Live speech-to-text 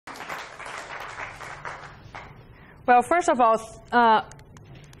Well, first of all,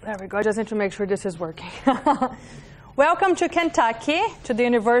 there we go. I just need to make sure this is working. Welcome to Kentucky, to the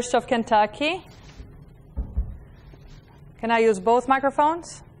University of Kentucky. Can I use both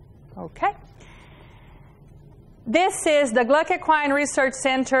microphones? Okay. This is the Gluck Equine Research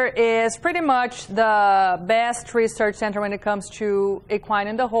Center. Is pretty much the best research center when it comes to equine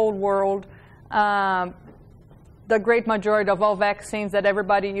in the whole world. The great majority of all vaccines that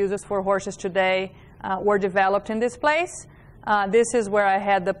everybody uses for horses today were developed in this place. This is where I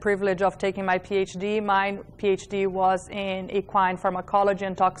had the privilege of taking my PhD. My PhD was in equine pharmacology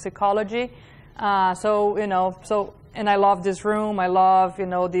and toxicology. And I love this room. I love, the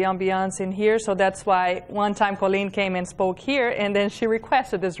ambiance in here. So that's why one time Colleen came and spoke here, and then she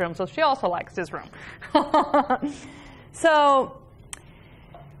requested this room. So she also likes this room. So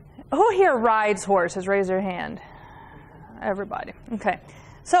who here rides horses? Raise your hand. Everybody. Okay.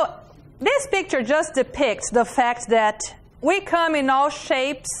 So this picture just depicts the fact that we come in all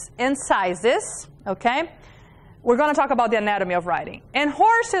shapes and sizes, okay? We're going to talk about the anatomy of riding. And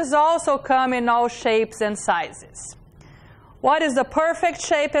horses also come in all shapes and sizes. What is the perfect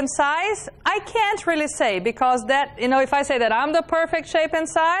shape and size? I can't really say, because that, if I say that I'm the perfect shape and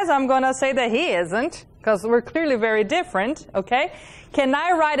size, I'm going to say that he isn't, because we're clearly very different, okay? Can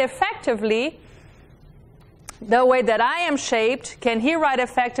I ride effectively the way that I am shaped? Can he ride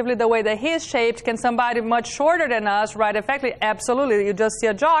effectively the way that he is shaped? Can somebody much shorter than us ride effectively? Absolutely. You just see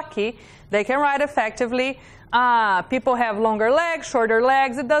a jockey. They can ride effectively. People have longer legs, shorter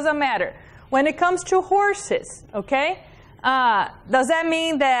legs. It doesn't matter. When it comes to horses, okay, does that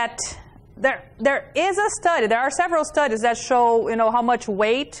mean that there is a study? There are several studies that show, how much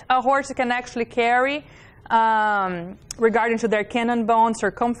weight a horse can actually carry regarding to their cannon bone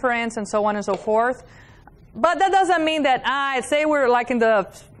circumference and so on and so forth. But that doesn't mean that, say we're like in the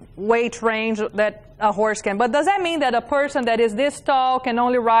weight range that a horse can. But does that mean that a person that is this tall can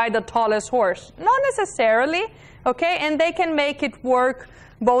only ride the tallest horse? Not necessarily, okay? And they can make it work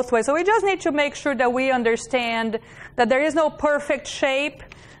both ways. So we just need to make sure that we understand that there is no perfect shape.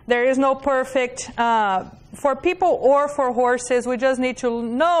 There is no perfect, for people or for horses. We just need to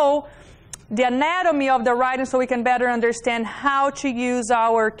know the anatomy of the riding so we can better understand how to use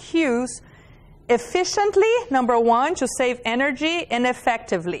our cues efficiently, number one, to save energy, and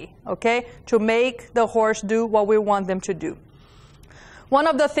effectively, okay, to make the horse do what we want them to do. One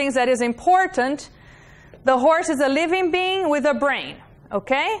of the things that is important, the horse is a living being with a brain,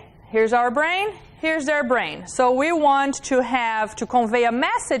 okay? Here's our brain, here's their brain. So we want to convey a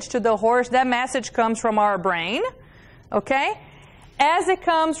message to the horse. That message comes from our brain, okay? As it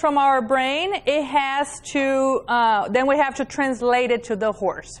comes from our brain, it has to, then we have to translate it to the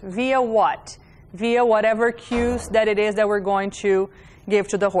horse. Via what? Via whatever cues that it is that we're going to give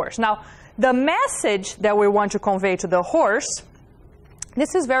to the horse. Now, the message that we want to convey to the horse,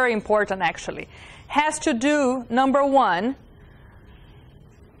 this is very important actually, has to do, number one,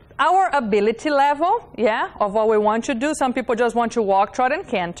 our ability level, of what we want to do. Some people just want to walk, trot, and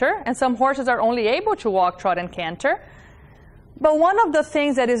canter, and some horses are only able to walk, trot, and canter. But one of the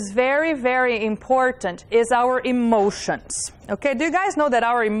things that is very, very important is our emotions. Okay, do you guys know that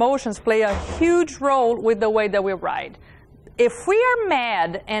our emotions play a huge role with the way that we ride? If we are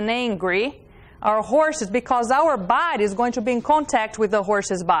mad and angry, our horses, because our body is going to be in contact with the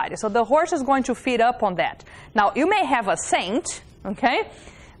horse's body. So the horse is going to feed up on that. Now, you may have a saint, okay,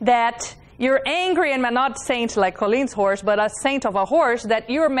 that you're angry, and not saint like Colleen's horse, but a saint of a horse, that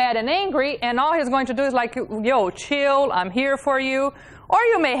you're mad and angry, and all he's going to do is like, yo, chill, I'm here for you. Or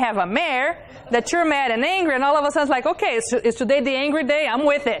you may have a mare that you're mad and angry, and all of a sudden it's like, okay, is today the angry day? I'm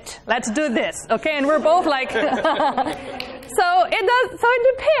with it. Let's do this, okay? And we're both like, so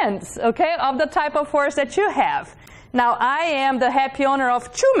it depends, okay, of the type of horse that you have. Now, I am the happy owner of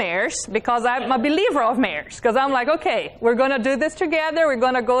 2 mares because I'm a believer of mares. Because I'm like, okay, we're going to do this together. We're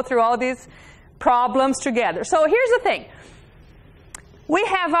going to go through all these problems together. So here's the thing. We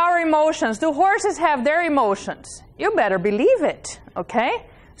have our emotions. Do horses have their emotions? You better believe it, okay?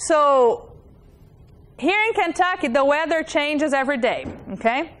 So here in Kentucky, the weather changes every day,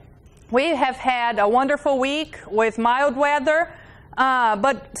 okay? We have had a wonderful week with mild weather.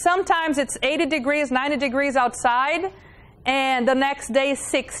 But sometimes it's 80 degrees, 90 degrees outside, and the next day is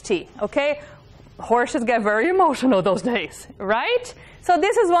 60, okay? Horses get very emotional those days, right? So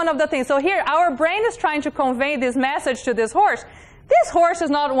this is one of the things. So here, our brain is trying to convey this message to this horse. This horse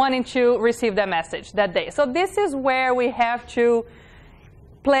is not wanting to receive that message that day. So this is where we have to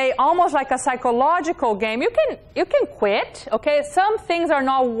play almost like a psychological game. You can quit, okay? Some things are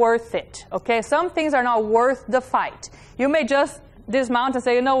not worth it, okay? Some things are not worth the fight. You may just dismount and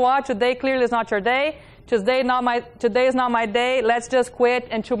say, you know what, today clearly is not your day. today is not my day, let's just quit,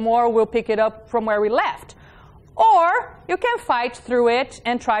 and tomorrow we'll pick it up from where we left. Or you can fight through it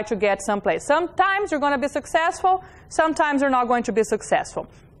and try to get someplace. Sometimes you're going to be successful, sometimes you're not going to be successful.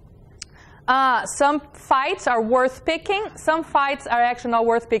 Some fights are worth picking, some fights are actually not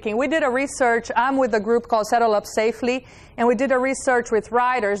worth picking. We did a research, I'm with a group called Settle Up Safely, and we did a research with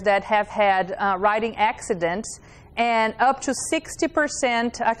riders that have had riding accidents, and up to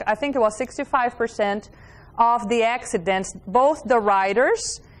 60%, I think it was 65% of the accidents, both the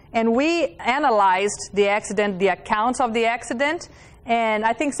riders, and we analyzed the accident, the accounts of the accident, and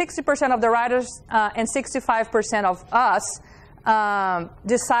I think 60% of the riders and 65% of us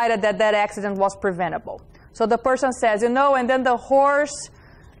decided that that accident was preventable. So the person says, you know, and then the horse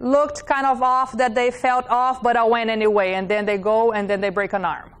looked kind of off, that they felt off, but I went anyway, and then they go and then they break an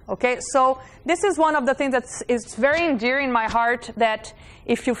arm. Okay, so this is one of the things that is very endearing in my heart, that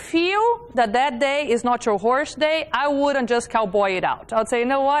if you feel that that day is not your horse day, I wouldn't just cowboy it out. I would say, you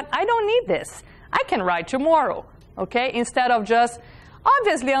know what, I don't need this. I can ride tomorrow, okay, instead of just,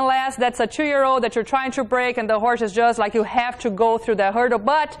 obviously, unless that's a 2-year-old that you're trying to break and the horse is just like you have to go through the hurdle.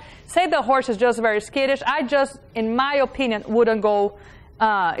 But say the horse is just very skittish, I just, in my opinion, wouldn't go.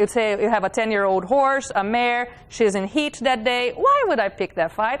 You'd say you have a 10-year-old horse, a mare, she's in heat that day. Why would I pick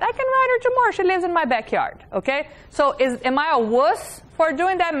that fight? I can ride her tomorrow. She lives in my backyard, okay? So am I a wuss for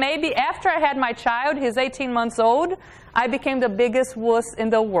doing that? Maybe. After I had my child, he's 18 months old, I became the biggest wuss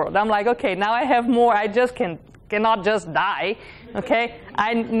in the world. I'm like, okay, now I have more. I just cannot just die, okay?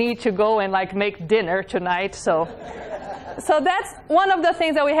 I need to go and like make dinner tonight. So that's one of the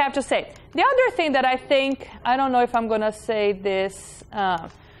things that we have to say. The other thing that I think, I don't know if I'm going to say this,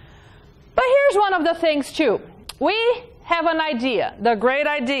 but here's one of the things too. We have an idea, the great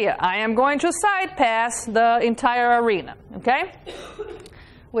idea. I am going to side pass the entire arena, okay?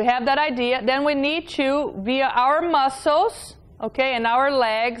 We have that idea. Then we need to, via our muscles, okay, and our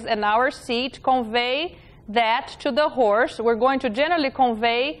legs and our seat, convey that to the horse. We're going to generally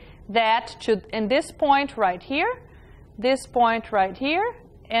convey that to, in this point right here, this point right here,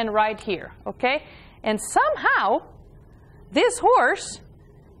 and right here, okay? And somehow, this horse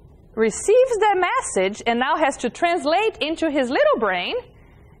receives that message and now has to translate into his little brain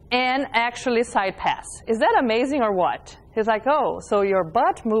and actually side pass. Is that amazing or what? He's like, oh, so your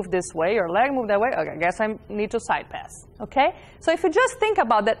butt moved this way, your leg moved that way, okay, I guess I need to side pass, okay? So if you just think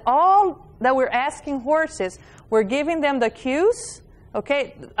about that, all that we're asking horses, we're giving them the cues,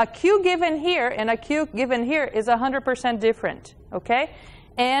 okay? A cue given here and a cue given here is 100% different, okay?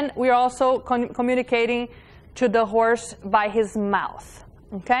 And we're also communicating to the horse by his mouth,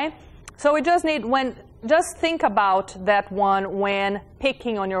 okay? So we just need, just think about that one when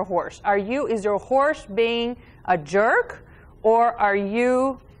picking on your horse. Is your horse being a jerk, or are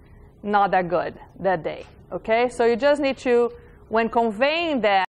you not that good that day, okay? So you just need to, when conveying that,